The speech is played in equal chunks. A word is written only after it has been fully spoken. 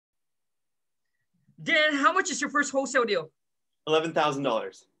Dan, how much is your first wholesale deal?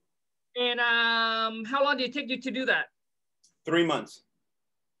 $11,000. And how long did it take you to do that? 3 months.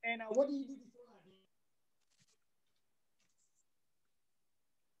 And what do you do before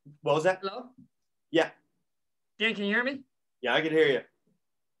that? What was that? Hello? Yeah. Dan, can you hear me? Yeah, I can hear you.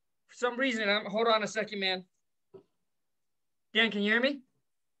 For some reason, hold on a second, man. Dan, can you hear me?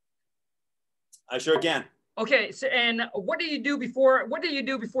 I sure can. Okay, so and what did you do before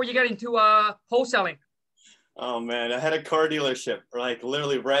you got into wholesaling? Oh man, I had a car dealership, like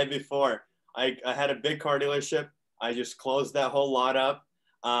literally right before. I had a big car dealership. I just closed that whole lot up,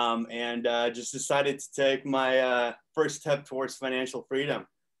 and just decided to take my first step towards financial freedom.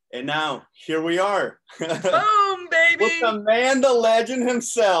 And now here we are. Boom, With baby! the man, the legend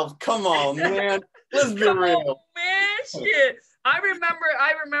himself. Come on, man. Let's be Come real. on, man. Shit. I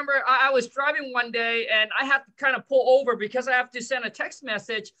remember I was driving one day and I had to kind of pull over because I have to send a text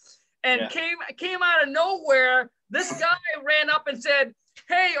message, and Yeah. came out of nowhere. This guy ran up and said,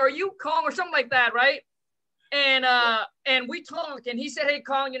 "Hey, are you Kong?" or something like that, right? And we talked, and he said, "Hey,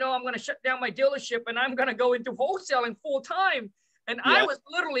 Kong, I'm going to shut down my dealership and I'm going to go into wholesaling full time." And I Yeah. was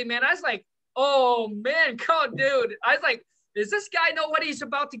literally, man, I was like, "Oh man, God, dude!" I was like, "Does this guy know what he's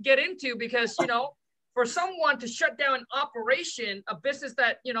about to get into?" Because for someone to shut down an operation, a business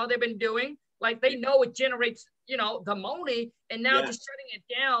that they've been doing, like they know it generates the money, and now Yeah. just shutting it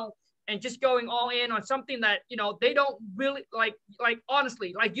down and just going all in on something that they don't really like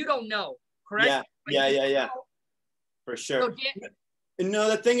honestly, like you don't know, correct? Yeah. Like, Yeah. For so sure. No,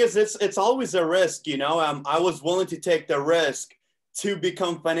 the thing is, it's always a risk, I was willing to take the risk to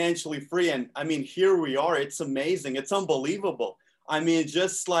become financially free. And I mean, here we are. It's amazing. It's unbelievable. I mean,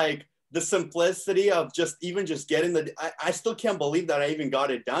 just like the simplicity of just getting I still can't believe that I even got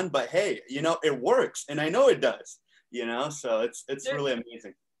it done, but hey, it works. And I know it does, so it's really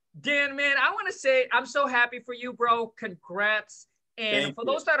amazing. Dan, man, I want to say I'm so happy for you, bro. Congrats. And Thank for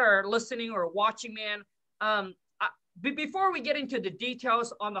you. those that are listening or watching, man, before we get into the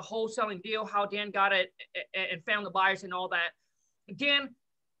details on the wholesaling deal, how Dan got it and found the buyers and all that, Dan,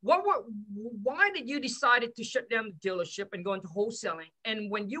 why did you decide to shut down the dealership and go into wholesaling?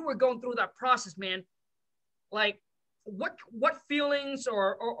 And when you were going through that process, man, like what feelings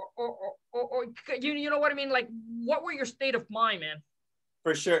or you know what I mean? Like, what were your state of mind, man?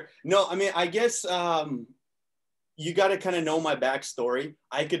 For sure. No, I mean, I guess you got to kind of know my backstory.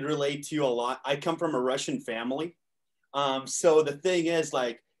 I could relate to you a lot. I come from a Russian family. So the thing is,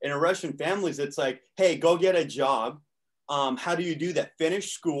 like, in a Russian families, it's like, hey, go get a job. How do you do that?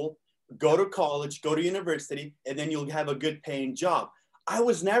 Finish school, go to college, go to university, and then you'll have a good paying job. I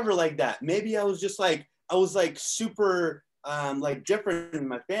was never like that. Maybe I was just like, I was like super like different in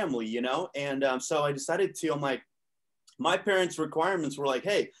my family, And so I decided to, I'm like, my parents' requirements were like,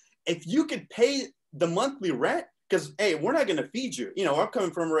 hey, if you could pay the monthly rent, because, hey, we're not going to feed you. I'm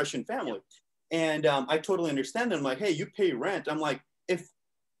coming from a Russian family. And I totally understand them. I'm like, hey, you pay rent. I'm like, if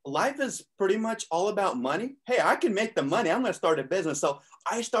life is pretty much all about money, hey, I can make the money. I'm going to start a business. So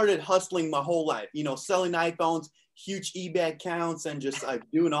I started hustling my whole life, selling iPhones, huge eBay accounts, and just like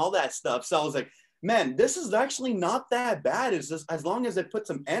doing all that stuff. So I was like, man, this is actually not that bad. It's just as long as I put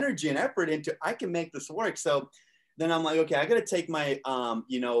some energy and effort into, I can make this work. So then I'm like, okay, I got to take my,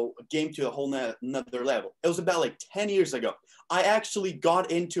 game to a whole another level. It was about like 10 years ago. I actually got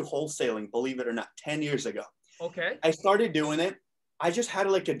into wholesaling, believe it or not, 10 years ago. Okay. I started doing it. I just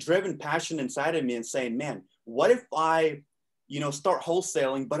had like a driven passion inside of me and saying, man, what if I, start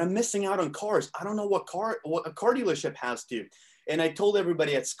wholesaling, but I'm missing out on cars. I don't know what a car dealership has to. And I told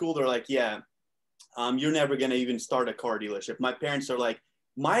everybody at school, they're like, yeah, you're never going to even start a car dealership. My parents are like,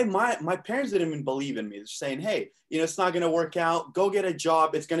 my parents didn't even believe in me. They're saying, hey, it's not going to work out. Go get a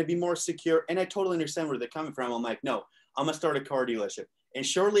job. It's going to be more secure. And I totally understand where they're coming from. I'm like, no, I'm going to start a car dealership. And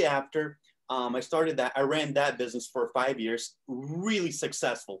shortly after I started that, I ran that business for 5 years, really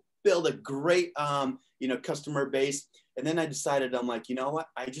successful, built a great, customer base. And then I decided, I'm like, you know what?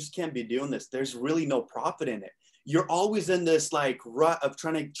 I just can't be doing this. There's really no profit in it. You're always in this like rut of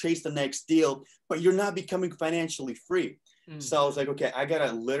trying to chase the next deal, but you're not becoming financially free. So I was like, okay, I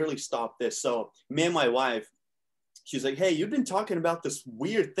gotta literally stop this. So me and my wife, she's like, hey, you've been talking about this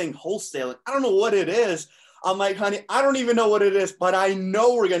weird thing, wholesaling. I don't know what it is. I'm like, honey, I don't even know what it is, but I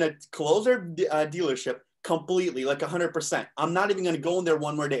know we're gonna close our dealership completely, like 100%. I'm not even gonna go in there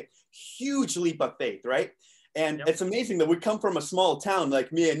one more day. Huge leap of faith, right? And It's amazing that we come from a small town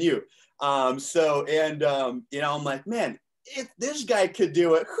like me and you. I'm like, man, if this guy could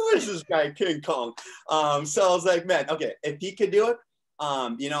do it, who is this guy, King Kong? So I was like, man, okay, if he could do it,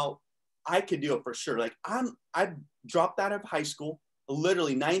 I could do it for sure. Like I dropped out of high school,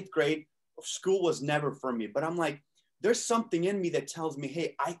 literally ninth grade, school was never for me, but I'm like, there's something in me that tells me,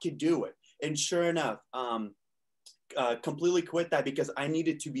 hey, I could do it. And sure enough, completely quit that because I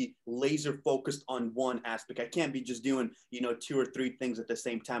needed to be laser focused on one aspect. I can't be just doing, 2 or 3 things at the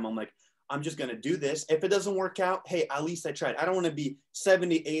same time. I'm like, I'm just going to do this. If it doesn't work out, hey, at least I tried. I don't want to be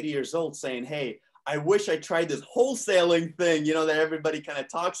 70, 80 years old saying, hey, I wish I tried this wholesaling thing, that everybody kind of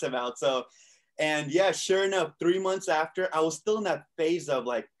talks about. So, and yeah, sure enough, 3 months after, I was still in that phase of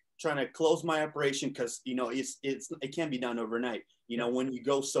like trying to close my operation because, it can't be done overnight. When you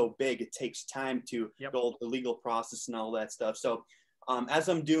go so big, it takes time to go the legal process and all that stuff. So as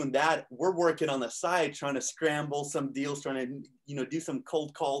I'm doing that, we're working on the side, trying to scramble some deals, trying to, do some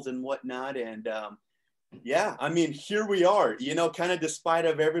cold calls and whatnot. And yeah, I mean, here we are, kind of despite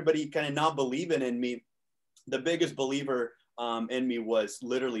of everybody kind of not believing in me, the biggest believer in me was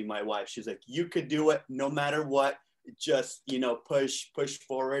literally my wife. She's like, you could do it no matter what, just, push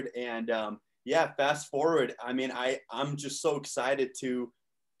forward. And yeah, fast forward. I mean, I'm just so excited to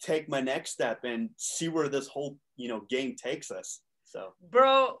take my next step and see where this whole, game takes us. So,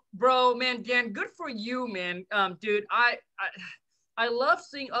 bro, man, Dan, good for you, man. Dude, I love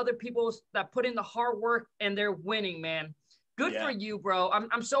seeing other people that put in the hard work and they're winning, man. Good for you, bro.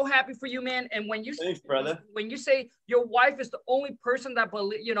 I'm so happy for you, man. And when you Thanks, brother. When you say your wife is the only person that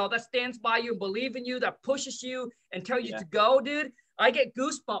that stands by you, believe in you, that pushes you and tell you to go, dude, I get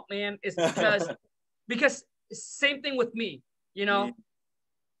goosebumps, man. It's because same thing with me,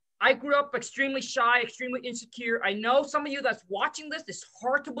 I grew up extremely shy, extremely insecure. I know some of you that's watching this, it's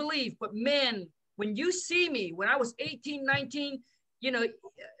hard to believe, but man, when you see me, when I was 18, 19,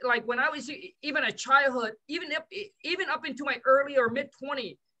 like when I was even a childhood, even up into my early or mid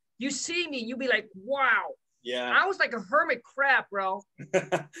 20s, you see me, you be like, wow. Yeah. I was like a hermit crab, bro.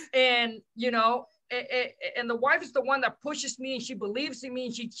 And, and the wife is the one that pushes me and she believes in me.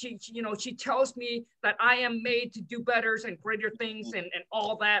 And she tells me that I am made to do better and greater things and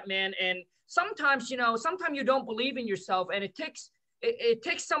all that, man. And sometimes, sometimes you don't believe in yourself, and it takes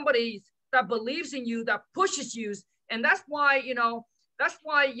somebody that believes in you, that pushes you. And that's why, you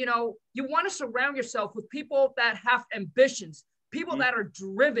want to surround yourself with people that have ambitions, people that are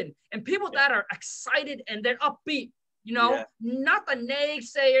driven, and people that are excited and they're upbeat, not the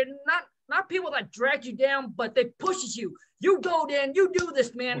naysayer, not people that drag you down, but they pushes you. You go, Dan, you do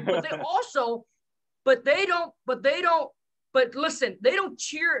this, man. But they also, but listen, they don't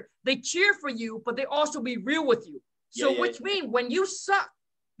cheer. They cheer for you, but they also be real with you. So which means when you suck,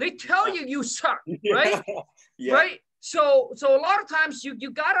 they tell you suck, right? Right? So a lot of times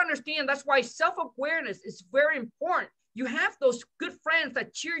you got to understand, that's why self-awareness is very important. You have those good friends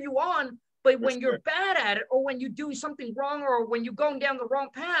that cheer you on, but when you're bad at it, or when you do something wrong, or when you're going down the wrong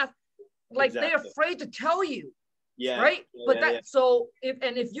path, like they're afraid to tell you. Right? But so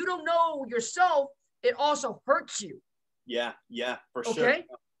if you don't know yourself, it also hurts you. Yeah, for sure. Okay?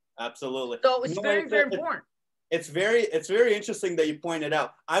 Absolutely. So it's very important. It's very interesting that you pointed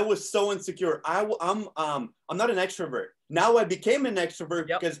out. I was so insecure. I'm not an extrovert. Now I became an extrovert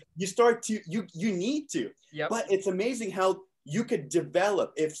because you start to you need to. But it's amazing how you could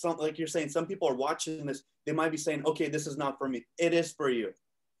develop. If like you're saying, some people are watching this, they might be saying, okay, this is not for me. It is for you.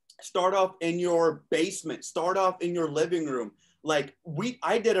 Start off in your basement. Start off in your living room. Like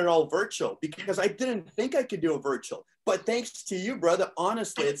I did it all virtual because I didn't think I could do it virtual. But thanks to you, brother,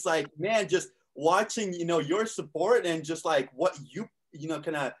 honestly, it's like, man, just watching, your support and just like what you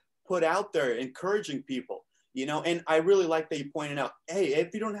kind of put out there, encouraging people, and I really like that you pointed out, hey,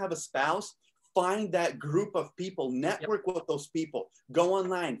 if you don't have a spouse, find that group of people, network with those people, go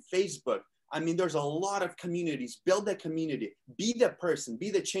online, Facebook. I mean, there's a lot of communities. Build that community. Be that person. Be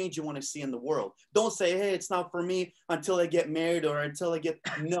the change you want to see in the world. Don't say, hey, it's not for me until I get married or until I get,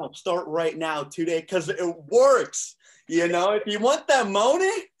 no, start right now, today, because it works. If you want that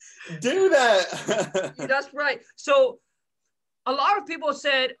money, do that. That's right. So a lot of people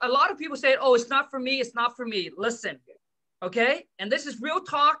said, oh, it's not for me. It's not for me. Listen, okay? And this is real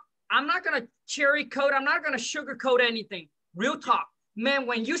talk. I'm not going to cherry coat. I'm not going to sugarcoat anything. Real talk. Man,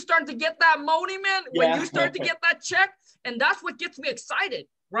 when you start to get that money, man, when you start to get that check, and that's what gets me excited,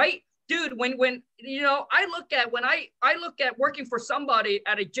 right? Dude, when I look at working for somebody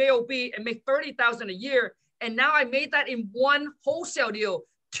at a job and make $30,000 a year, and now I made that in one wholesale deal.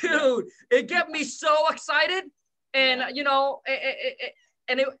 Dude, it get me so excited, and and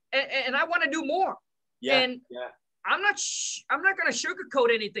I want to do more. I'm not gonna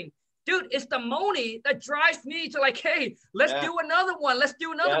sugarcoat anything. Dude, it's the money that drives me to like, hey, let's do another one. Let's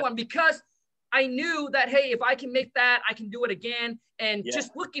do another one, because I knew that, hey, if I can make that, I can do it again. And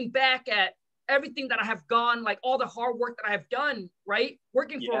just looking back at everything that I have gone, like all the hard work that I have done, right?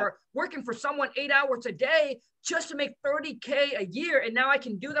 Working for someone 8 hours a day just to make 30K a year. And now I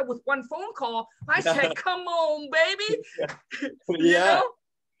can do that with one phone call. I said, come on, baby. Yeah.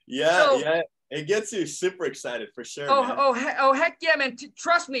 So, yeah. It gets you super excited for sure. Heck yeah, man.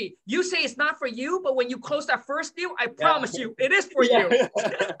 Trust me. You say it's not for you, but when you close that first deal, I promise you, it is for you.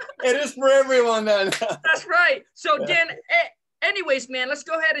 It is for everyone then. That's right. So Dan, anyways, man, let's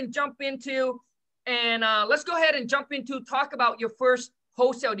go ahead and jump into talk about your first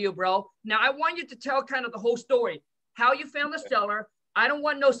wholesale deal, bro. Now I want you to tell kind of the whole story, how you found the seller. I don't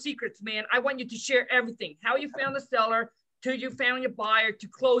want no secrets, man. I want you to share everything, how you found the seller, to you found your buyer, to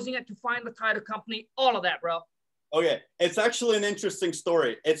closing it, to find the title company, all of that, bro. Okay, it's actually an interesting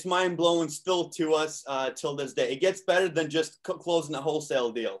story. It's mind-blowing still to us till this day. It gets better than just closing a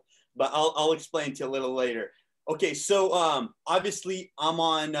wholesale deal, but I'll explain to you a little later. Okay, so obviously I'm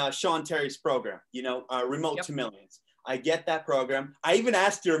on Sean Terry's program, Remote to Millions. I get that program. I even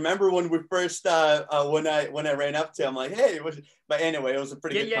asked you, remember when we first, when I ran up to him, like, hey, but anyway, it was a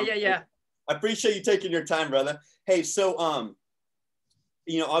pretty good conversation. Yeah. I appreciate you taking your time, brother. Hey, so,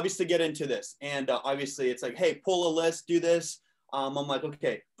 obviously get into this. And obviously it's like, hey, pull a list, do this. I'm like,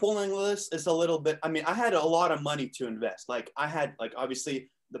 okay, pulling a list is a little bit, I had a lot of money to invest. Like I had obviously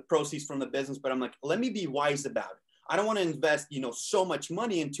the proceeds from the business, but I'm like, let me be wise about it. I don't want to invest, so much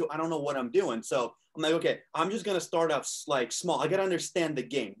money into, I don't know what I'm doing. So I'm like, okay, I'm just going to start off like small. I got to understand the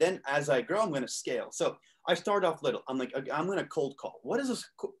game. Then as I grow, I'm going to scale. So I start off little. I'm like, okay, I'm going to cold call. What is this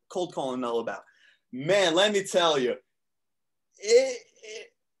cold calling all about? Man, let me tell you,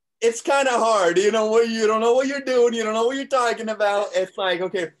 it's kind of hard. You don't know what you're doing. You don't know what you're talking about. It's like,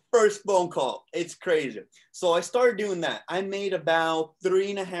 okay, first phone call. It's crazy. So I started doing that. I made about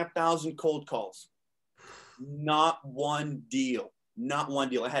 3,500 cold calls. Not one deal.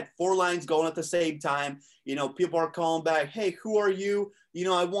 I had 4 lines going at the same time. People are calling back, hey, who are you?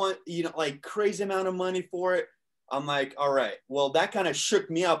 I want, like crazy amount of money for it. I'm like, all right, well, that kind of shook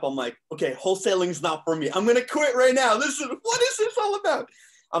me up. I'm like, okay, wholesaling's not for me. I'm going to quit right now. What is this all about?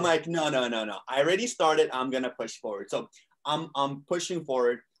 I'm like, no. I already started. I'm going to push forward. So I'm pushing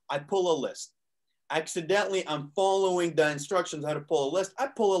forward. I pull a list. Accidentally, I'm following the instructions how to pull a list. I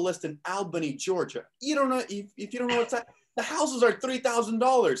pull a list in Albany, Georgia. You don't know, if you don't know what's that, the houses are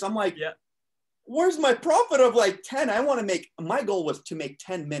 $3,000. I'm like, yeah, where's my profit of like 10? My goal was to make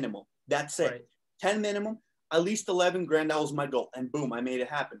 10 minimum. That's it. Right. 10 minimum, at least 11 grand. That was my goal. And boom, I made it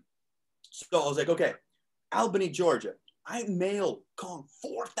happen. So I was like, okay, Albany, Georgia. I mailed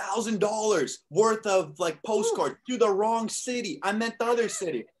 $4,000 worth of like postcards to the wrong city. I meant the other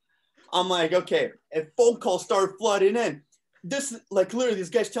city. I'm like, okay, and phone calls started flooding in. This, like literally, this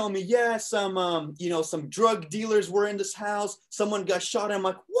guy's telling me, yeah, some drug dealers were in this house. Someone got shot. I'm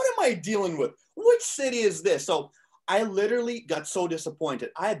like, what am I dealing with? Which city is this? So I literally got so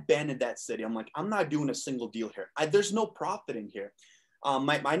disappointed. I abandoned that city. I'm like, I'm not doing a single deal here. There's no profit in here.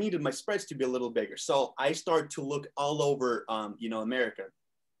 I needed my spreads to be a little bigger. So I started to look all over, America.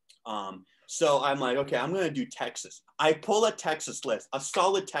 So I'm like, okay, I'm going to do Texas. I pull a Texas list, a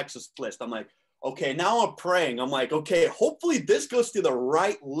solid Texas list. I'm like, okay, now I'm praying. I'm like, okay, hopefully this goes to the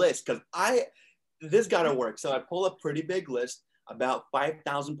right list because this got to work. So I pull a pretty big list, about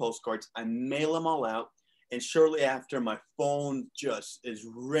 5,000 postcards. I mail them all out. And shortly after, my phone just is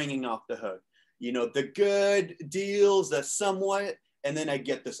ringing off the hook. The good deals, the somewhat, and then I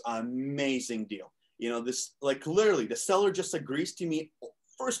get this amazing deal. This like literally the seller just agrees to me.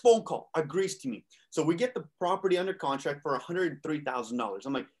 First phone call, agrees to me. So we get the property under contract for $103,000.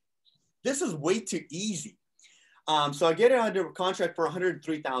 I'm like, this is way too easy. So I get it under contract for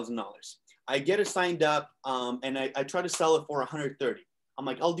 $103,000. I get it signed up, and I try to sell it for $130,000. I'm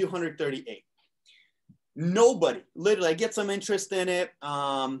like, I'll do $138,000. Nobody, literally, I get some interest in it.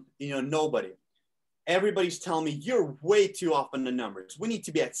 Nobody. Everybody's telling me you're way too off on the numbers. We need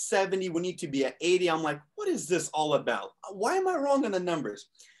to be at 70. We need to be at 80. I'm like, what is this all about? Why am I wrong on the numbers?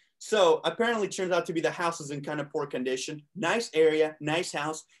 So apparently it turns out to be the house is in kind of poor condition. Nice area, nice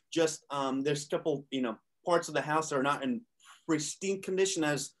house. Just there's a couple, parts of the house that are not in pristine condition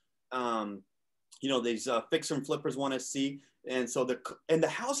as, these fixer and flippers want to see. And so the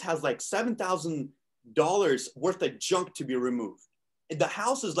house has like $7,000 worth of junk to be removed. The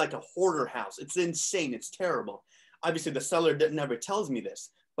house is like a hoarder house. It's insane. It's terrible. Obviously, the seller never tells me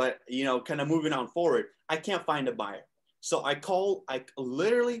this, but, kind of moving on forward, I can't find a buyer. So I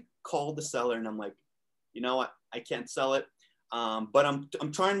literally called the seller and I'm like, you know what? I can't sell it, but I'm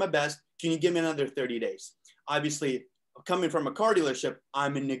trying my best. Can you give me another 30 days? Obviously, coming from a car dealership,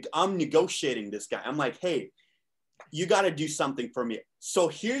 I'm negotiating this guy. I'm like, hey, you got to do something for me. So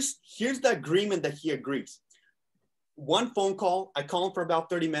here's the agreement that he agrees. One phone call, I call him for about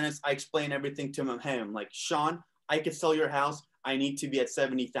 30 minutes. I explain everything to him. Hey, I'm like, Sean, I could sell your house. I need to be at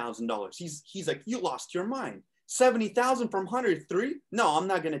 $70,000. He's like, you lost your mind. 70,000 from 103? No, I'm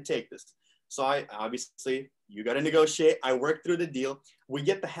not going to take this. So I obviously, you got to negotiate. I work through the deal. We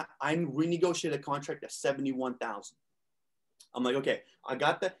get I renegotiate a contract at 71,000. I'm like, okay, I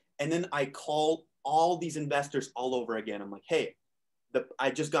got that. And then I call all these investors all over again. I'm like, hey,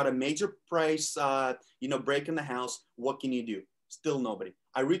 I just got a major price, break in the house. What can you do? Still nobody.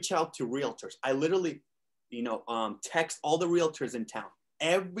 I reach out to realtors. I literally, text all the realtors in town,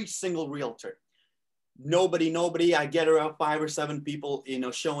 every single realtor. Nobody. I get around 5 or 7 people,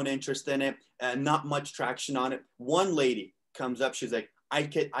 showing interest in it. Not much traction on it. One lady comes up. She's like, I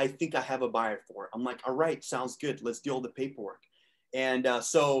think I have a buyer for it. I'm like, all right, sounds good. Let's do all the paperwork. And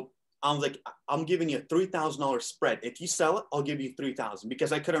so I was like, I'm giving you a $3,000 spread. If you sell it, I'll give you $3,000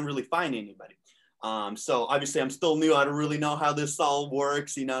 because I couldn't really find anybody. So obviously I'm still new. I don't really know how this all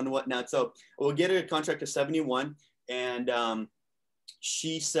works, and whatnot. So we'll get a contract of 71, and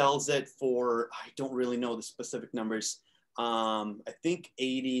she sells it for, I don't really know the specific numbers. I think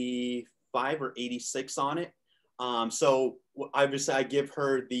 85 or 86 on it. So obviously I give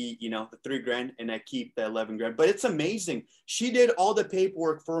her the $3,000 and I keep the 11 grand, but it's amazing. She did all the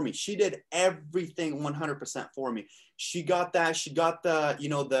paperwork for me. She did everything 100% for me. She got that, she got the,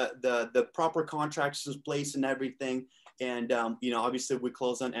 the proper contracts in place and everything. And, obviously we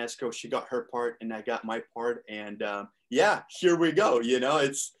closed on escrow. She got her part and I got my part. And yeah, here we go.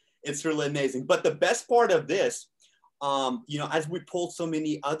 It's really amazing. But the best part of this, as we pulled so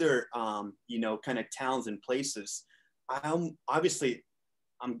many other, kind of towns and places, I'm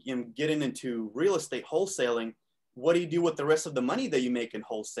getting into real estate wholesaling. What do you do with the rest of the money that you make in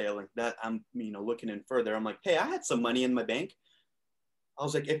wholesaling? That I'm, looking in further. I'm like, hey, I had some money in my bank. I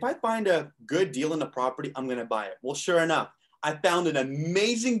was like, if I find a good deal in a property, I'm going to buy it. Well, sure enough, I found an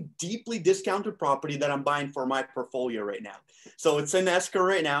amazing, deeply discounted property that I'm buying for my portfolio right now. So it's in escrow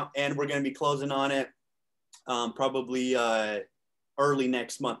right now, and we're going to be closing on it probably early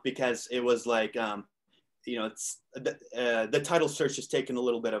next month, because it was like, it's the title search is taking a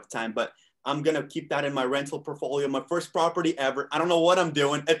little bit of time, but I'm going to keep that in my rental portfolio. My first property ever. I don't know what I'm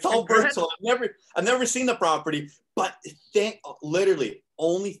doing. It's all virtual. I've never seen the property, but literally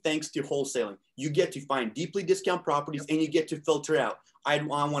only thanks to wholesaling, you get to find deeply discounted properties and you get to filter out. I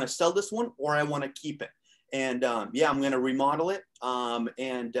want to sell this one or I want to keep it. And I'm going to remodel it. I'm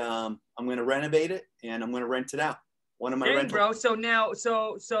going to renovate it and I'm going to rent it out. One of my rentals. Bro. So now,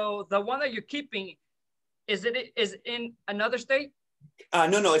 so the one that you're keeping, is in another state?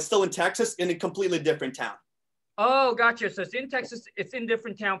 No, it's still in Texas, in a completely different town. Oh, gotcha. So it's in Texas. It's in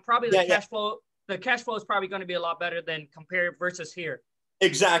different town. Probably the cash flow. The cash flow is probably going to be a lot better than compared versus here.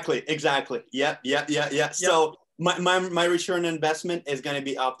 Exactly. Yep. So my return on investment is going to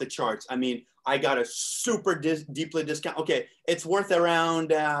be off the charts. I mean, I got a super deeply discount. Okay, it's worth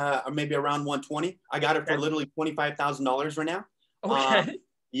around maybe around 120. I got it for literally $25,000 right now. Okay.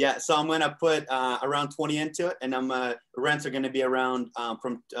 Yeah, so I'm gonna put around 20 into it, and rents are gonna be around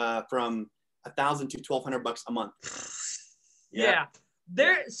from $1,000 to $1,200 a month. Yeah.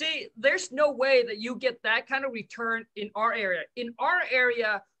 There's no way that you get that kind of return in our area. In our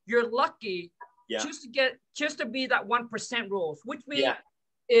area, you're lucky just to be that 1% rules, which means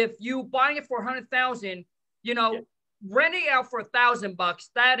if you buying it for 100,000, renting out for $1,000,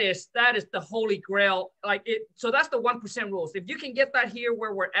 that is the holy grail. Like it. So that's the 1% rules. If you can get that here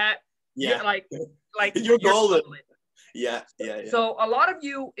where we're at, you're golden. Yeah. So a lot of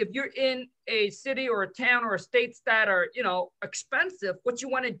you, if you're in a city or a town or a states that are, expensive, what you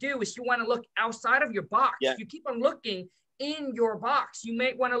want to do is you want to look outside of your box. Yeah. You keep on looking in your box. You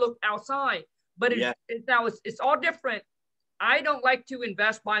may want to look outside, but it's all different. I don't like to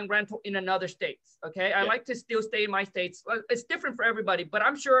invest buying rental in another states. Okay. I like to still stay in my states. It's different for everybody, but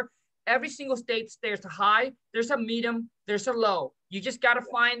I'm sure every single state, there's a high, there's a medium, there's a low. You just got to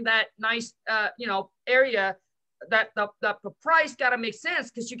find that nice, area that the price got to make sense,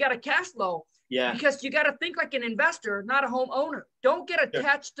 because you got a cash flow. Yeah. Because you got to think like an investor, not a homeowner. Don't get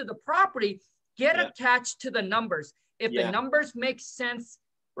attached to the property. Get attached to the numbers. If the numbers make sense,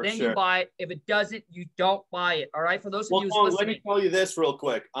 you buy it. If it doesn't, you don't buy it. All right. For those of you who's listening. Let me tell you this real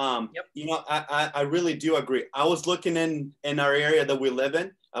quick. I really do agree. I was looking in our area that we live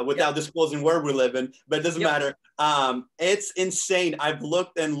in without disclosing where we live in, but it doesn't matter. It's insane. I've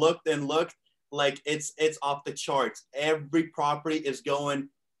looked and looked and looked. Like it's off the charts. Every property is going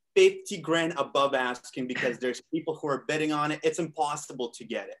 50 grand above asking because there's people who are bidding on it. It's impossible to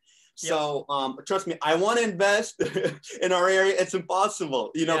get it. So trust me, I want to invest in our area. It's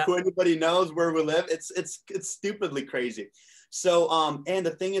impossible. You know, who anybody knows where we live. It's stupidly crazy. So, and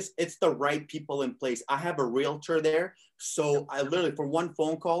the thing is, it's the right people in place. I have a realtor there. So I literally, for one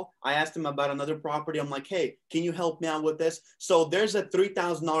phone call, I asked him about another property. I'm like, hey, can you help me out with this? So there's a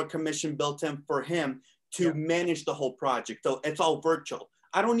 $3,000 commission built in for him to manage the whole project. So it's all virtual.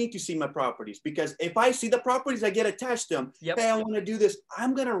 I don't need to see my properties, because if I see the properties, I get attached to them. Hey, I want to do this.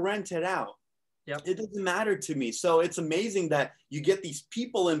 I'm going to rent it out. It doesn't matter to me. So it's amazing that you get these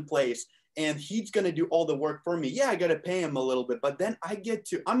people in place, and he's going to do all the work for me. Yeah, I got to pay him a little bit, but then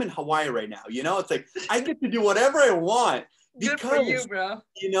I'm in Hawaii right now. You know, it's like, I get to do whatever I want. Because, good for you, bro.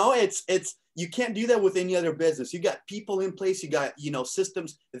 You know, it's, you can't do that with any other business. You got people in place, you got, you know,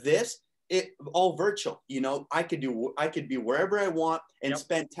 systems, it all virtual. You know, I could be wherever I want and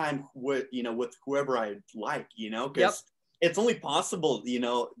spend time with, you know, with whoever I like, you know, because it's only possible, you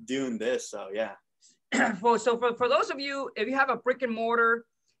know, doing this. So, yeah. Well, so for those of you, if you have a brick and mortar,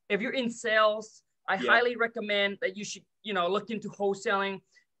 if you're in sales, I highly recommend that you should, you know, look into wholesaling.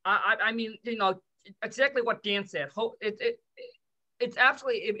 I mean, you know, exactly what Dan said. It's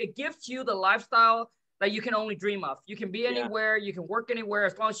absolutely, it gives you the lifestyle that you can only dream of. You can be anywhere, you can work anywhere,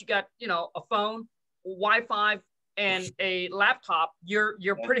 as long as you got, you know, a phone, Wi-Fi, and a laptop. You're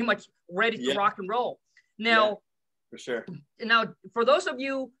pretty much ready to rock and roll. Now, for sure. Now, for those of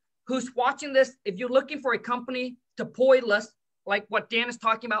you who's watching this, if you're looking for a company to poi list, like what Dan is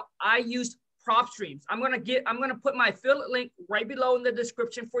talking about, I use PropStreams. I'm gonna put my affiliate link right below in the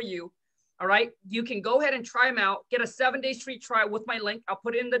description for you. All right, you can go ahead and try them out. Get a 7-day free trial with my link. I'll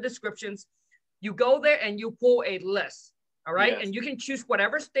put it in the descriptions. You go there and you pull a list. All right, and you can choose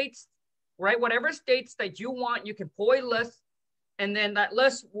whatever states, right? Whatever states that you want, you can pull a list, and then that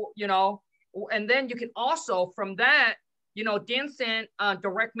list, you know, and then you can also from that, you know, Dan sent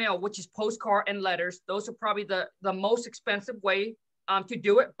direct mail, which is postcard and letters. Those are probably the most expensive way to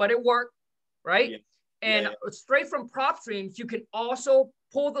do it, but it worked, right? And straight from PropStreams, you can also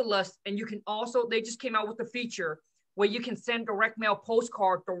pull the list, and you can also, they just came out with a feature where you can send direct mail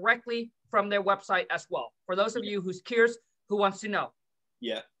postcard directly from their website as well. For those of you who's curious, who wants to know.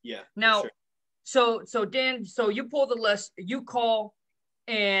 Now, so Dan, so you pull the list, you call,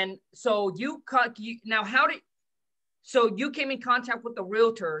 and so you cut. Now, so you came in contact with the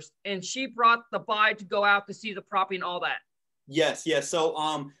realtors, and she brought the buyer to go out to see the property and all that. Yes.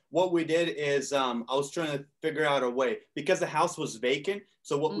 So what we did is I was trying to figure out a way, because the house was vacant.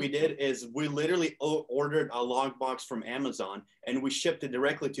 So what we did is we literally ordered a logbox from Amazon, and we shipped it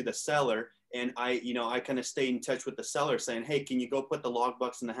directly to the seller. And I kind of stayed in touch with the seller saying, hey, can you go put the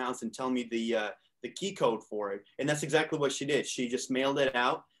logbox in the house and tell me the key code for it? And that's exactly what she did. She just mailed it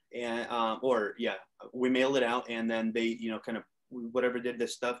out, and we mailed it out, and then they, you know, kind of whatever did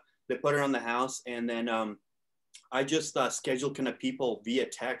this stuff, they put it on the house. And then I just scheduled kind of people via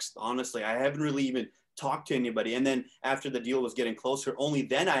text. Honestly, I haven't really even talked to anybody. And then after the deal was getting closer, only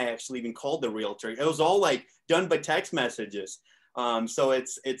then I actually even called the realtor. It was all like done by text messages. So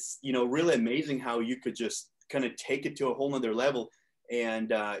it's, you know, really amazing how you could just kind of take it to a whole nother level,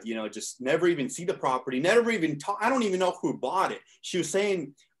 and, you know, just never even see the property, never even talk. I don't even know who bought it. She was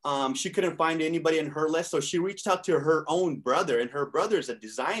saying she couldn't find anybody in her list. So she reached out to her own brother, and her brother's a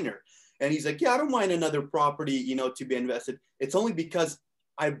designer. And he's like, yeah, I don't mind another property, you know, to be invested. It's only because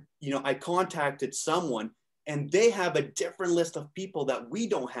I contacted someone, and they have a different list of people that we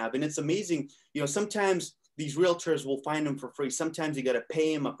don't have. And it's amazing. You know, sometimes these realtors will find them for free. Sometimes you got to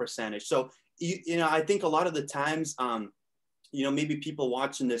pay them a percentage. So, you know, I think a lot of the times, you know, maybe people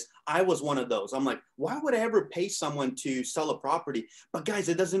watching this, I was one of those. I'm like, why would I ever pay someone to sell a property? But guys,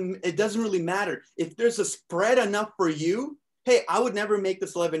 it doesn't really matter. If there's a spread enough for you, hey, I would never make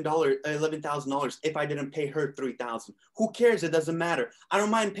this $11,000 if I didn't pay her $3,000. Who cares? It doesn't matter. I don't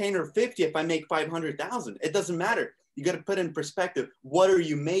mind paying her $50,000 if I make $500,000. It doesn't matter. You got to put in perspective. What are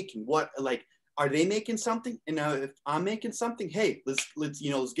you making? Are they making something? And if I'm making something, hey,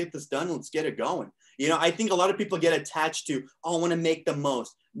 let's get this done. Let's get it going. You know, I think a lot of people get attached to, oh, I want to make the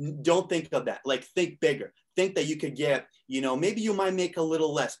most. Don't think of that. Like, think bigger. Think that you could get, you know, maybe you might make a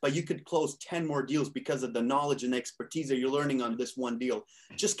little less, but you could close 10 more deals because of the knowledge and expertise that you're learning on this one deal.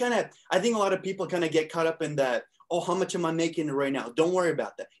 Just kind of, I think a lot of people kind of get caught up in that, oh, how much am I making right now? Don't worry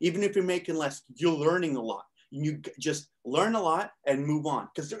about that. Even if you're making less, you're learning a lot. You just learn a lot and move on,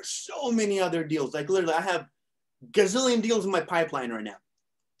 because there's so many other deals. Like, literally, I have gazillion deals in my pipeline right now.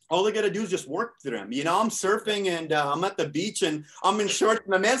 all they got to do is just work through them. You know, I'm surfing and I'm at the beach and I'm in shorts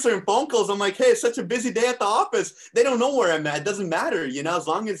and I'm answering phone calls. I'm like, hey, it's such a busy day at the office. They don't know where I'm at. It doesn't matter, you know, as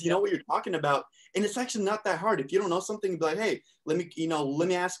long as you know what you're talking about. And it's actually not that hard. If you don't know something, be like, hey, let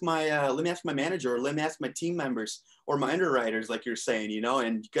me ask my manager, or let me ask my team members or my underwriters, like you're saying, you know,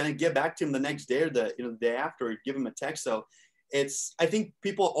 and you're gonna get back to them the next day or the day after, or give them a text. So I think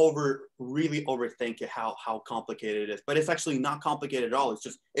people really overthink it, how complicated it is, but it's actually not complicated at all.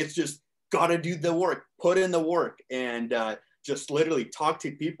 It's just gotta do the work, put in the work, and just literally talk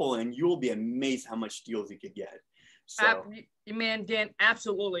to people, and you will be amazed how much deals you could get. So, man, Dan,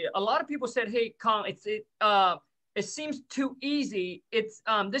 absolutely. A lot of people said, "Hey, Kong, it seems too easy. It's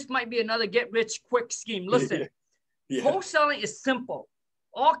this might be another get rich quick scheme." Listen, yeah. Wholesaling is simple.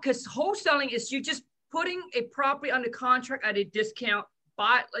 Because wholesaling is you just putting a property under contract at a discount,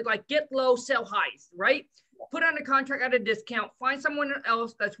 buy like get low, sell highs, right? Put under contract at a discount, find someone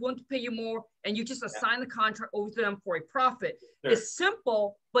else that's willing to pay you more, and you just assign the contract over to them for a profit. Sure. It's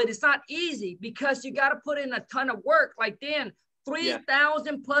simple, but it's not easy because you got to put in a ton of work. Like Dan,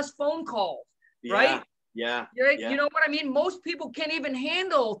 3,000 plus phone calls, right? Yeah. You know what I mean? Most people can't even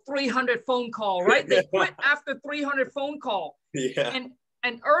handle 300 phone call, right? They quit after 300 phone call. Yeah.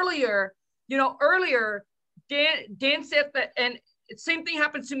 And earlier, Dan said that, and same thing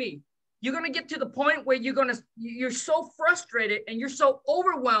happens to me. You're going to get to the point where you're so frustrated and you're so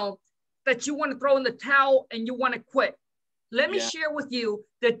overwhelmed that you want to throw in the towel and you want to quit. Let me share with you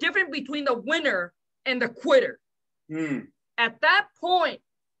the difference between the winner and the quitter. At that point,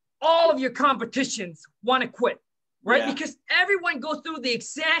 all of your competitions want to quit, right? Yeah. Because everyone goes through the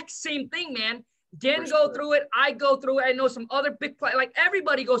exact same thing, man. Dan go through it. I go through it. I know some other big players, like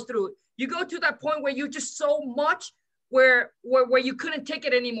everybody goes through it. You go to that point where you just so much where you couldn't take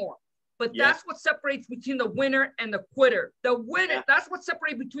it anymore. But that's what separates between the winner and the quitter. The winner, that's what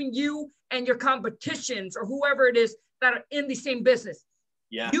separates between you and your competitions or whoever it is that are in the same business.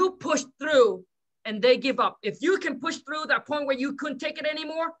 Yeah. You push through and they give up. If you can push through that point where you couldn't take it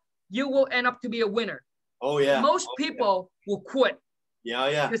anymore, you will end up to be a winner. Oh, yeah. Most people will quit.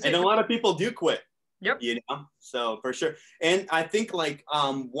 Yeah. And a lot of people do quit. Yep. You know, so for sure. And I think like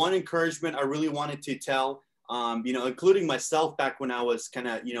one encouragement I really wanted to tell, including myself back when I was kind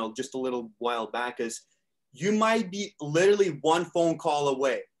of, just a little while back, is you might be literally one phone call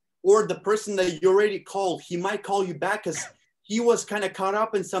away, or the person that you already called, he might call you back because he was kind of caught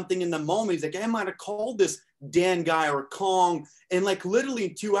up in something in the moment. He's like, hey, I might have called this Dan guy or Kong, and like literally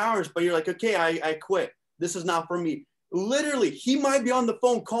in 2 hours, but you're like, okay, I quit. This is not for me. Literally, he might be on the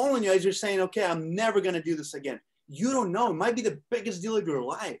phone calling you as you're saying, okay, I'm never going to do this again. You don't know. It might be the biggest deal of your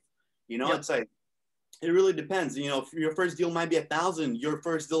life. It's like, it really depends. If your first deal might be 1,000, your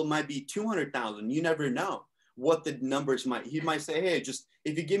first deal might be 200,000. You never know what the numbers might. He might say, hey, just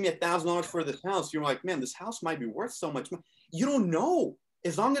if you give me $1,000 for this house, you're like, man, this house might be worth so much money. You don't know.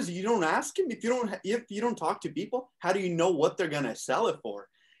 As long as you don't ask him, if you don't talk to people, how do you know what they're going to sell it for?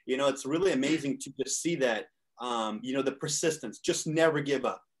 It's really amazing to just see that, the persistence, just never give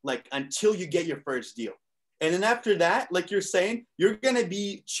up, like until you get your first deal. And then after that, like you're saying, you're going to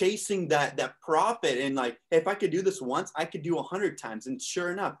be chasing that profit. And like, if I could do this once, I could do 100 times. And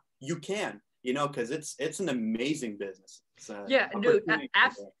sure enough, you can, because it's an amazing business. Yeah, dude.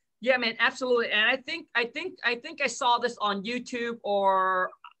 Yeah, man, absolutely. And I think I saw this on YouTube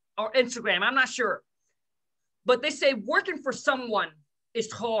or Instagram. I'm not sure. But they say working for someone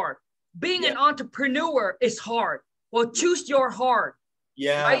is hard. Being an entrepreneur is hard. Well, choose your hard.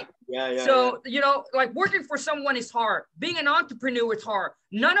 Yeah. Right? Yeah. So, like working for someone is hard. Being an entrepreneur is hard.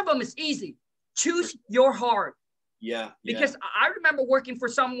 None of them is easy. Choose your hard. Yeah. Because I remember working for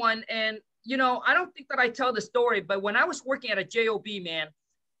someone, and, I don't think that I tell the story, but when I was working at a JOB, man,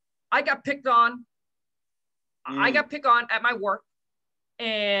 I got picked on. I got picked on at my work.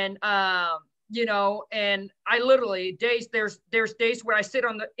 And, and I literally there's days where I sit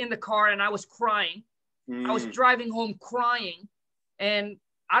in the car and I was crying. I was driving home crying. And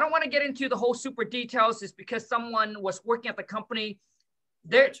I don't want to get into the whole super details. It's because someone was working at the company.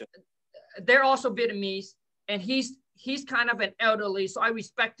 They're also Vietnamese, and he's kind of an elderly, so I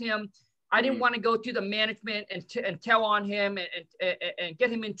respect him. I didn't want to go to the management and tell on him and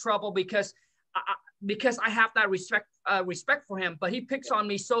get him in trouble because I have that respect for him. But he picks on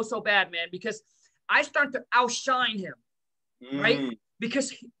me so bad, man, because I start to outshine him, right?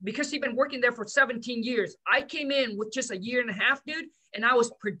 Because he's been working there for 17 years. I came in with just a year and a half, dude, and I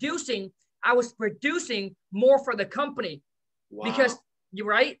was producing more for the company. Wow. Because you're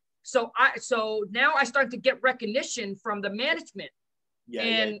right. So now I start to get recognition from the management.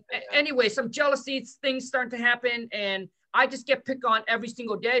 Anyway, some jealousy things start to happen, and I just get picked on every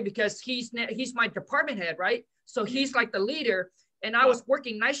single day because he's my department head, right? So he's like the leader, and I was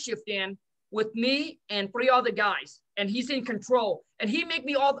working night shift in with me and 3 other guys, and he's in control, and he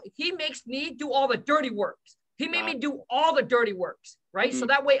makes me do all the dirty works. He made me do all the dirty works, right? So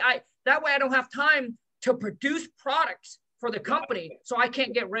that way I don't have time to produce products for the company, so I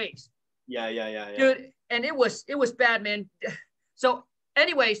can't get raised. Yeah. Dude, and it was bad, man. So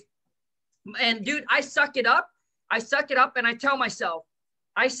anyways, and dude, I suck it up, and I tell myself,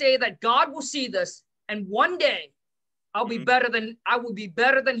 I say that God will see this, and one day I will be better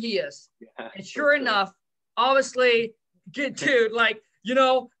than he is. Yeah, and sure enough, obviously, dude, like, you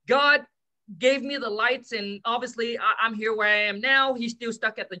know, God gave me the lights, and obviously I'm here where I am now. He's still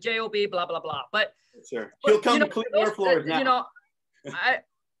stuck at the job, blah blah blah. But sure, he'll come to clean your floors now. You know,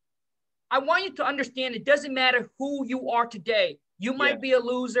 I want you to understand, it doesn't matter who you are today. You might be a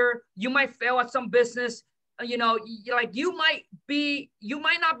loser. You might fail at some business. You know, like you might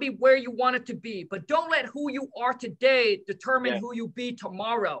not be where you want it to be, but don't let who you are today determine who you be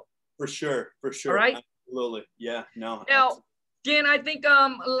tomorrow. For sure. All right. Absolutely. Yeah. No. Now, Dan, I think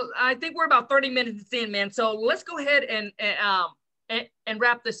we're about 30 minutes in, man. So let's go ahead and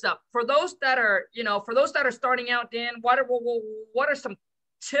wrap this up. For those that are starting out, Dan, what are some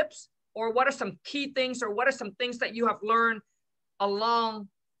tips, or what are some key things, or what are some things that you have learned along,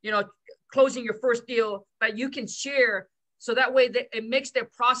 you know, closing your first deal that you can share, so that way it makes their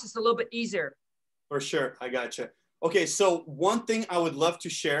process a little bit easier? For sure. I gotcha. Okay. So one thing I would love to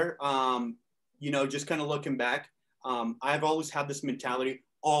share, you know, just kind of looking back, I've always had this mentality,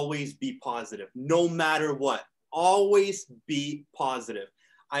 always be positive, no matter what, always be positive.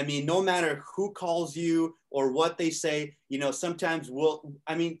 I mean, no matter who calls you or what they say, you know, sometimes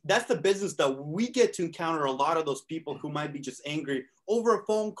that's the business that we get to encounter a lot of those people who might be just angry over a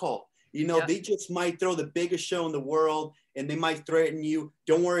phone call. You know, they just might throw the biggest show in the world, and they might threaten you.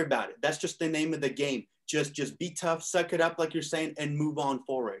 Don't worry about it. That's just the name of the game. Just be tough, suck it up, like you're saying, and move on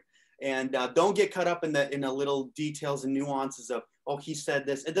forward. And don't get caught up in the little details and nuances of, oh, he said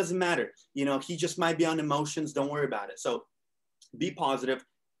this. It doesn't matter. You know, he just might be on emotions. Don't worry about it. So be positive.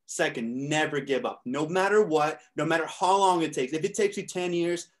 Second, never give up. No matter what, no matter how long it takes. If it takes you 10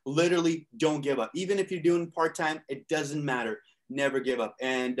 years, literally don't give up. Even if you're doing part-time, it doesn't matter. Never give up.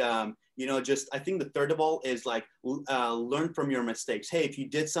 And, you know, just, I think the third of all is like, learn from your mistakes. Hey, if you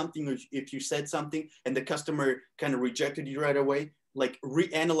did something, or if you said something and the customer kind of rejected you right away, like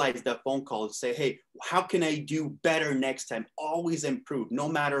reanalyze that phone call and say, hey, how can I do better next time? Always improve, no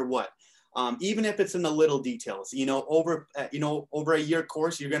matter what. Even if it's in the little details, you know, over a year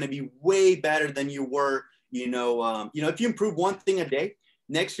course, you're going to be way better than you were, you know, if you improve one thing a day,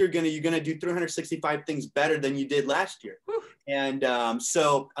 next year you're going to do 365 things better than you did last year. And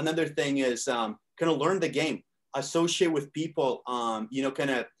so another thing is kind of learn the game, associate with people, you know, kind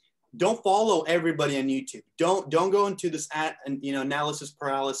of don't follow everybody on YouTube. Don't go into this analysis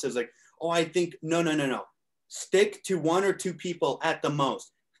paralysis. Like, oh, I think, no. Stick to 1 or 2 people at the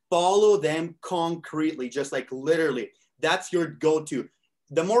most. Follow them concretely, just like literally. That's your go-to.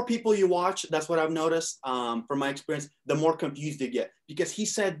 The more people you watch, that's what I've noticed from my experience, the more confused you get. Because he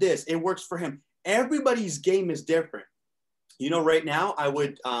said this, it works for him. Everybody's game is different. You know, right now, I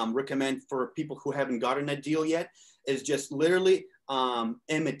would recommend for people who haven't gotten a deal yet, is just literally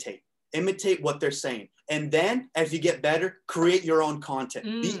imitate what they're saying. And then as you get better, create your own content.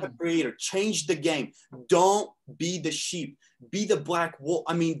 Be a creator, change the game. Don't be the sheep, be the black wolf.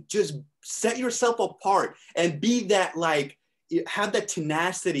 I mean, just set yourself apart and be that, like, have that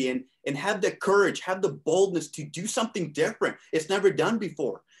tenacity and have the courage, have the boldness to do something different. It's never done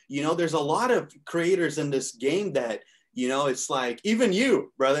before. You know, there's a lot of creators in this game that, you know, it's like, even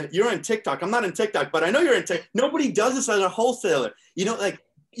you, brother, you're on TikTok. I'm not on TikTok, but I know you're in TikTok. Nobody does this as a wholesaler. You know, like,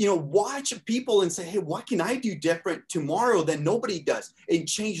 you know, watch people and say, hey, what can I do different tomorrow than nobody does? And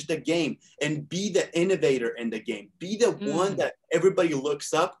change the game and be the innovator in the game. Be the one that everybody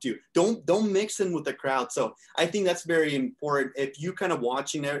looks up to. Don't mix in with the crowd. So I think that's very important. If you kind of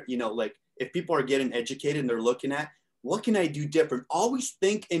watching there, you know, like if people are getting educated and they're looking at, what can I do different? Always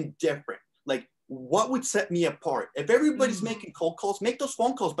think in different. Like, what would set me apart? If everybody's making cold calls, make those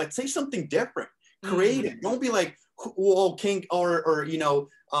phone calls, but say something different. Create it. Don't be like, well, King or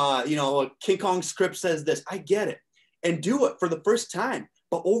King Kong script says this. I get it, and do it for the first time.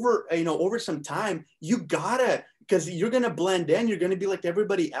 But over some time, you gotta, because you're gonna blend in. You're gonna be like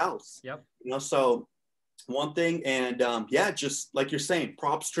everybody else. Yep. You know, so one thing, and just like you're saying,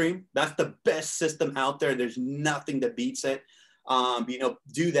 PropStream. That's the best system out there. There's nothing that beats it.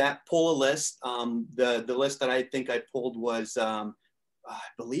 Do that. Pull a list. The list that I think I pulled was, I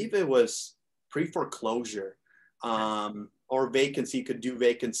believe it was pre-foreclosure. or vacancy. You could do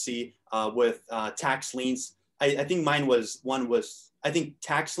vacancy with tax liens. I think one was I think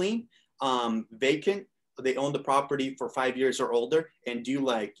tax lien, vacant. They own the property for 5 years or older, and do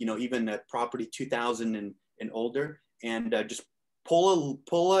like, you know, even a property 2000 and older, and just pull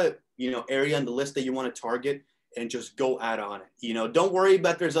a you know, area on the list that you want to target, and just go out on it. You know, don't worry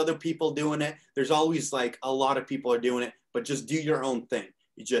about there's other people doing it. There's always like a lot of people are doing it, but just do your own thing.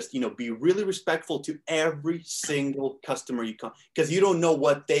 You just, you know, be really respectful to every single customer you come, because you don't know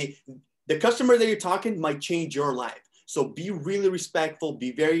what the customer that you're talking might change your life. So be really respectful,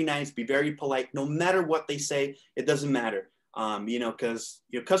 be very nice, be very polite, no matter what they say. It doesn't matter, you know, because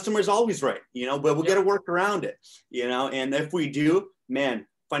your customer is always right, you know, but we'll get to work around it, you know. And if we do, man,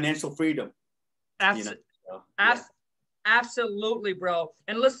 financial freedom. Absolutely. You know, so, yeah. Absolutely, bro.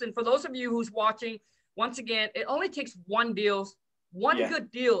 And listen, for those of you who's watching, once again, it only takes one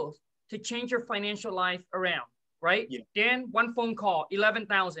good deal to change your financial life around, right? Yeah. Dan, one phone call,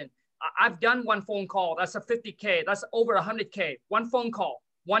 11,000. I've done one phone call. That's a 50K. That's over 100K. One phone call,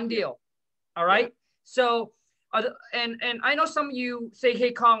 one deal. All right. Yeah. So, and I know some of you say,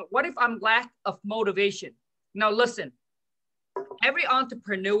 hey, Kong, what if I'm lack of motivation? Now, listen, every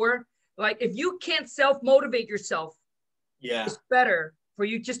entrepreneur, like if you can't self-motivate yourself, it's better for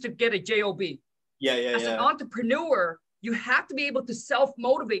you just to get a job. As an entrepreneur, you have to be able to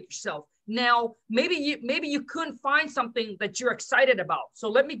self-motivate yourself. Now, maybe you couldn't find something that you're excited about. So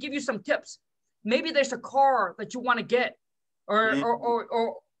let me give you some tips. Maybe there's a car that you want to get, or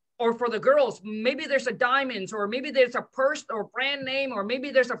for the girls, maybe there's a diamonds, or maybe there's a purse or brand name, or maybe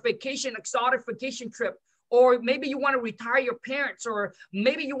there's a vacation, exotic vacation trip, or maybe you want to retire your parents, or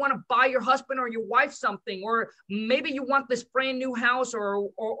maybe you want to buy your husband or your wife something, or maybe you want this brand new house or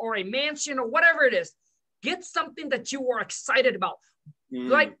a mansion, or whatever it is. Get something that you are excited about.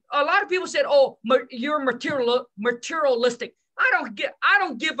 Like a lot of people said, "Oh, you're materialistic." I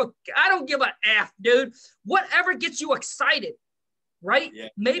don't give a F, dude. Whatever gets you excited, right?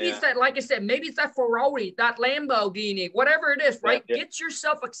 Maybe it's that, like I said, maybe it's that Ferrari, that Lamborghini, whatever it is, right? Get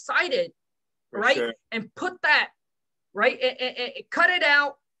yourself excited, right? Sure. And put that, right? And cut it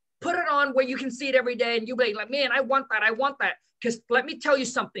out, put it on where you can see it every day, and you'll be like, man, I want that. Because let me tell you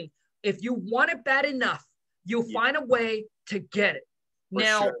something. If you want it bad enough, you'll find a way to get it.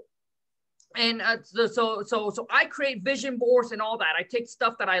 Now, sure. And so I create vision boards and all that. I take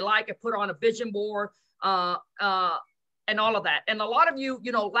stuff that I like, I put on a vision board, and all of that. And a lot of you,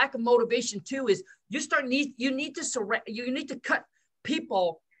 you know, lack of motivation too is you need to cut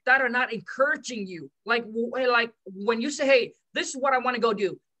people that are not encouraging you. Like when you say, hey, this is what I want to go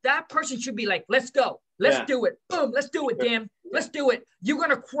do, that person should be like, let's go, let's do it. Boom, let's do it, damn, let's do it. You're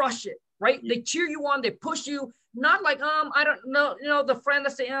gonna crush it, right? They cheer you on, they push you. Not like, I don't know, you know, the friend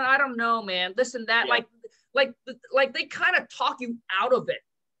that say, I don't know, man, this and that. Like they kind of talk you out of it,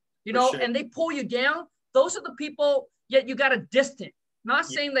 you know, and they pull you down. Those are the people, yet you got to distance. Not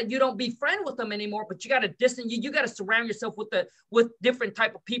saying that you don't be friend with them anymore, but you got to distance. You got to surround yourself with different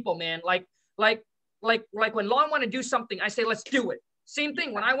type of people, man. Like when Lauren want to do something, I say, let's do it. Same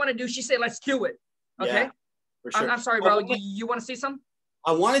thing. When I want to do, she say, let's do it. Okay. Yeah, for sure. I'm sorry, bro. You want to say something?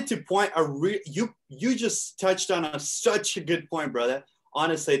 I wanted to point you just touched on such a good point, brother.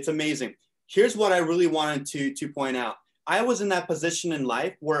 Honestly, it's amazing. Here's what I really wanted to point out. I was in that position in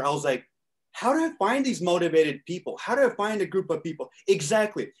life where I was like, how do I find these motivated people? How do I find a group of people?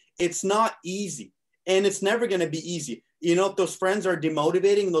 Exactly. It's not easy, and it's never going to be easy. You know, if those friends are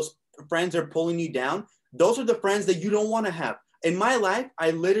demotivating, those friends are pulling you down, those are the friends that you don't want to have. In my life,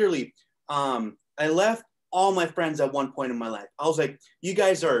 I literally, I left all my friends at one point in my life. I was like, you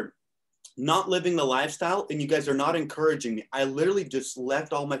guys are not living the lifestyle and you guys are not encouraging me. I literally just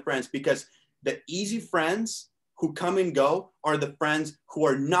left all my friends, because the easy friends who come and go are the friends who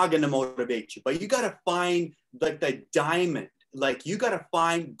are not going to motivate you. But you got to find like the diamond, like you got to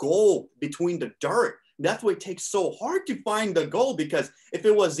find gold between the dirt. That's why it takes so hard to find the gold, because if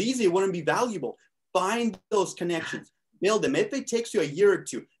it was easy, it wouldn't be valuable. Find those connections, build them. If it takes you a year or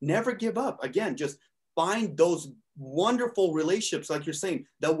two, never give up. Again, just find those wonderful relationships, like you're saying,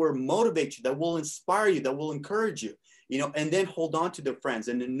 that will motivate you, that will inspire you, that will encourage you, you know, and then hold on to the friends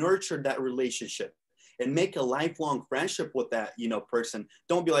and then nurture that relationship and make a lifelong friendship with that, you know, person.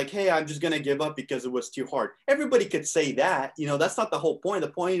 Don't be like, hey, I'm just going to give up because it was too hard. Everybody could say that, you know, that's not the whole point.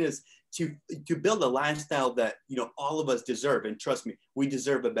 The point is to build a lifestyle that, you know, all of us deserve. And trust me, we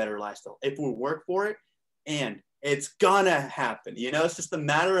deserve a better lifestyle if we work for it, and it's gonna happen. You know, it's just a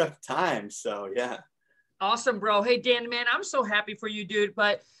matter of time. So yeah. Awesome, bro. Hey, Dan, man, I'm so happy for you, dude.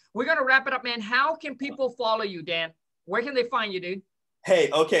 But we're going to wrap it up, man. How can people follow you, Dan? Where can they find you, dude? Hey,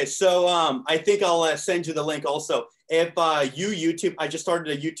 okay. So I think I'll send you the link also. If YouTube, I just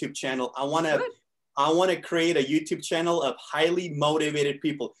started a YouTube channel. I want to create a YouTube channel of highly motivated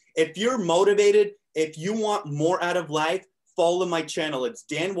people. If you're motivated, if you want more out of life, follow my channel. It's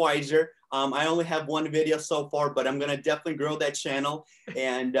Dan Weiser. I only have one video so far, but I'm going to definitely grow that channel.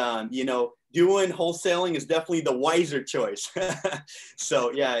 And, you know, doing wholesaling is definitely the wiser choice.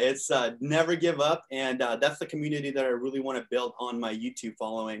 So yeah, it's never give up. And that's the community that I really want to build on my YouTube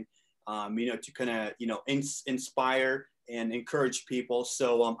following, you know, to kind of, you know, inspire and encourage people.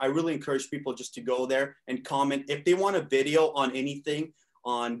 So I really encourage people just to go there and comment. If they want a video on anything,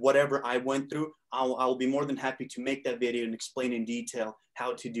 on whatever I went through, I'll be more than happy to make that video and explain in detail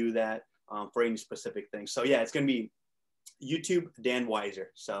how to do that for any specific thing. So yeah, it's going to be YouTube Dan Weiser.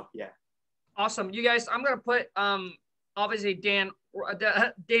 So yeah. Awesome. You guys, I'm going to put obviously Dan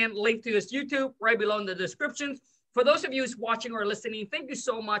link to his YouTube right below in the description. For those of you who's watching or listening, thank you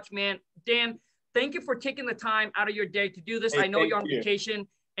so much, man. Dan, thank you for taking the time out of your day to do this. Hey, I know you're on vacation,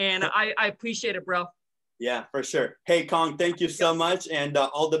 and I appreciate it, bro. Yeah, for sure. Hey, Kong, thank you so much, and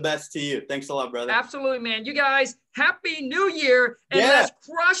all the best to you. Thanks a lot, brother. Absolutely, man. You guys, Happy New Year, and let's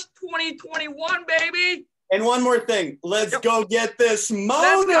crush 2021, baby. And one more thing. Let's go get this money.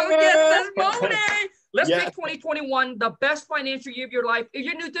 Let's go get this money. Let's make 2021 the best financial year of your life. If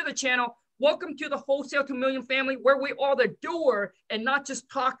you're new to the channel, welcome to the Wholesale to Million family, where we are the doer and not just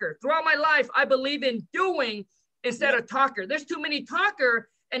talker. Throughout my life, I believe in doing instead of talker. There's too many talker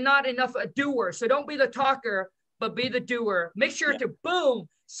and not enough a doer. So don't be the talker, but be the doer. Make sure to boom,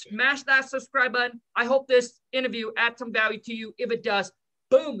 smash that subscribe button. I hope this interview adds some value to you. If it does,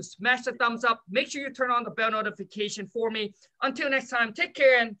 boom, smash the thumbs up. Make sure you turn on the bell notification for me. Until next time, take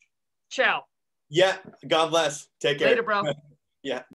care and ciao. Yeah, God bless. Take care. Later, bro. Yeah.